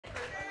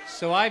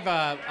So I've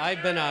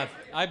been a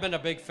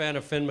big fan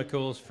of Finn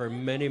McCool's for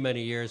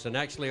many years, and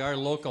actually my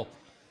local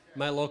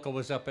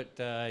was up at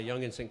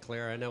Yonge and St.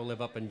 Clair. I now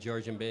live up in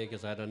Georgian Bay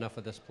because I had enough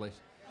of this place.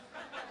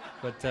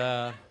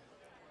 But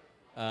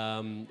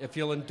if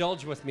you'll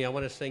indulge with me, I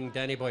want to sing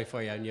Danny Boy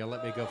for you, and you'll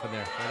let me go from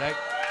there. All right?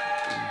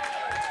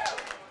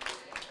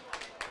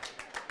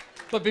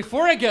 But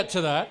before I get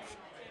to that,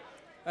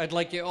 I'd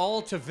like you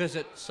all to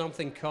visit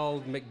something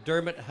called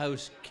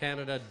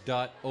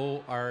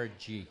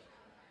McDermottHouseCanada.org.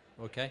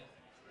 Okay?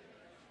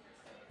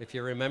 If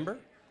you remember,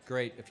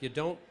 great. If you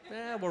don't,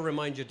 we'll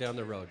remind you down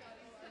the road.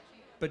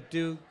 But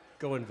do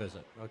go and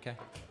visit, okay?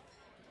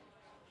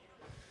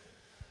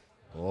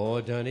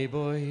 Oh, Danny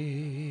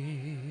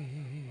boy,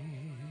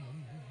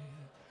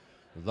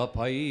 the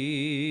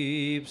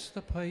pipes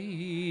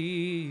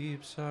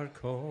are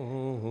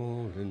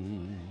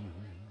calling.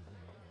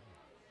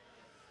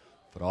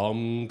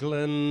 From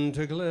glen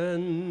to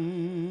glen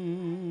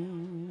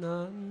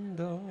and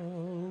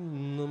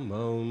down the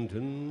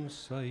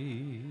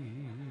mountainside,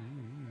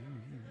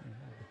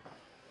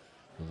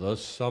 the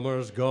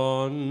summer's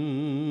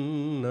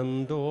gone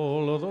and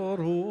all of the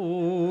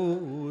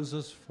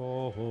roses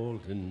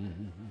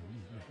fallen.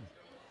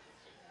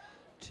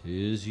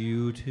 'Tis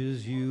you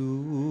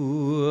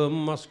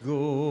must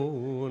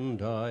go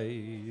and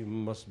I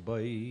must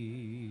bide.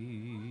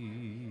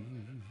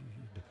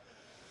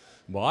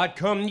 But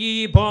come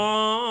ye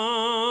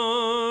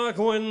back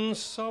when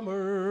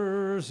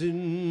summer's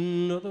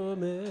in the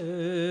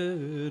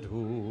meadow,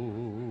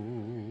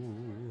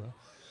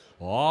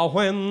 or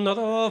when the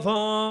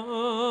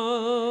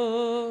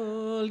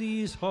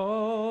valleys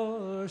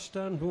hushed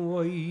and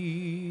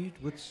white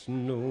with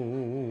snow.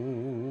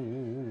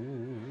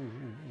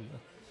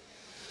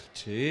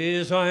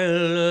 'Tis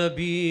I'll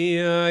be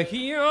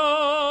here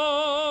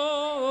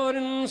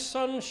in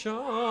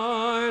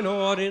sunshine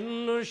or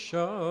in the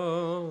shadow.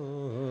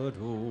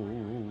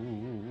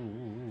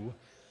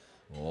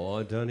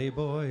 Oh, Danny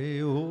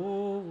boy,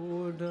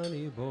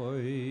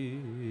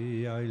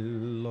 I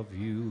love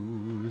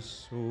you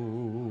so.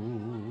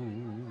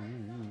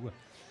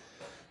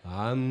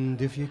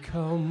 And if you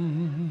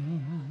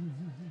come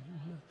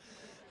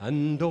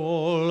and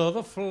all of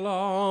the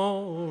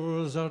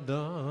flowers are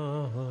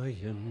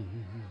dying,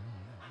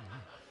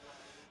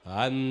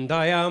 and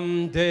I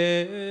am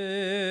dead,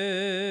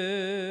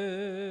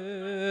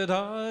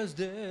 as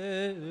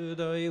dead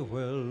I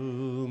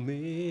well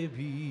may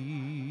be,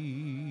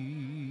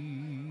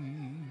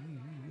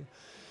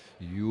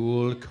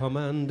 you'll come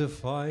and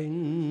find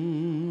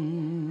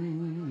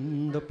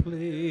the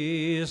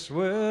place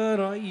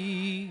where I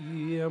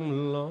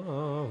am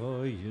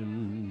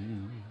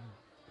lying,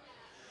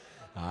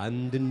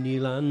 and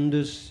kneel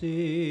and say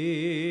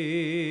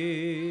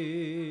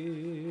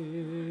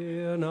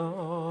an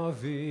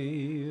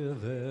Ave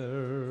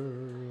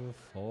there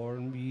for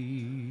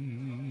me.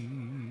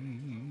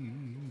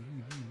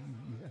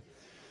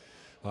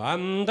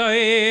 And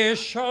I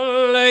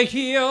shall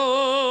hear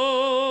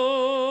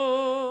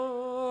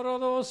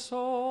the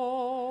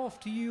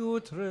soft you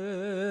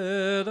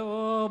tread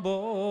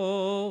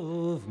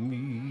above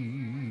me,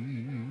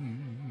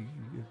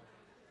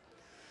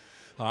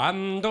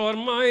 and o'er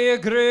my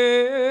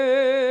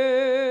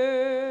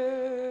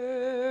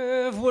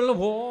grave will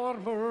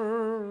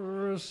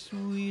warmer,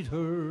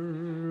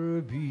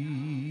 sweeter be.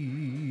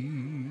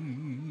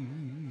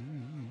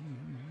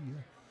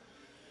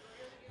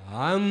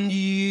 And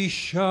ye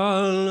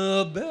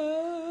shall bend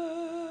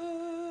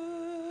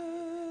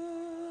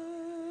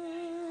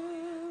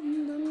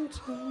and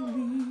tell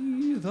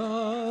me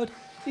that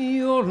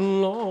you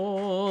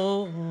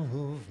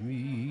love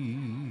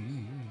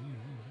me,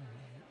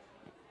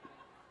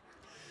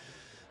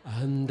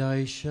 and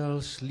I shall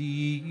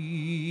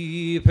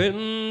sleep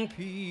in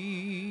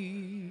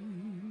peace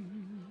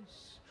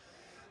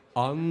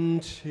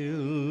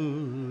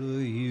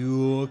until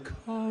you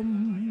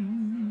come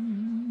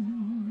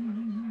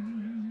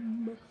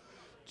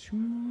to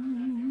me.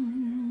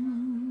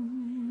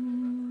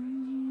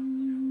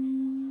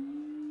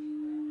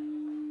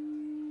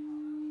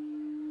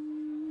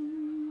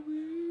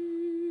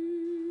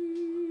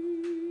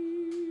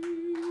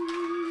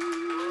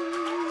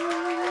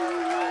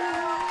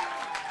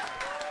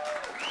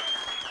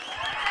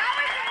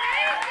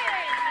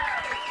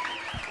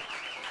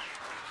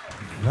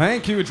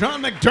 Thank you,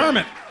 John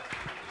McDermott.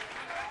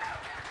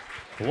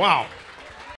 Wow.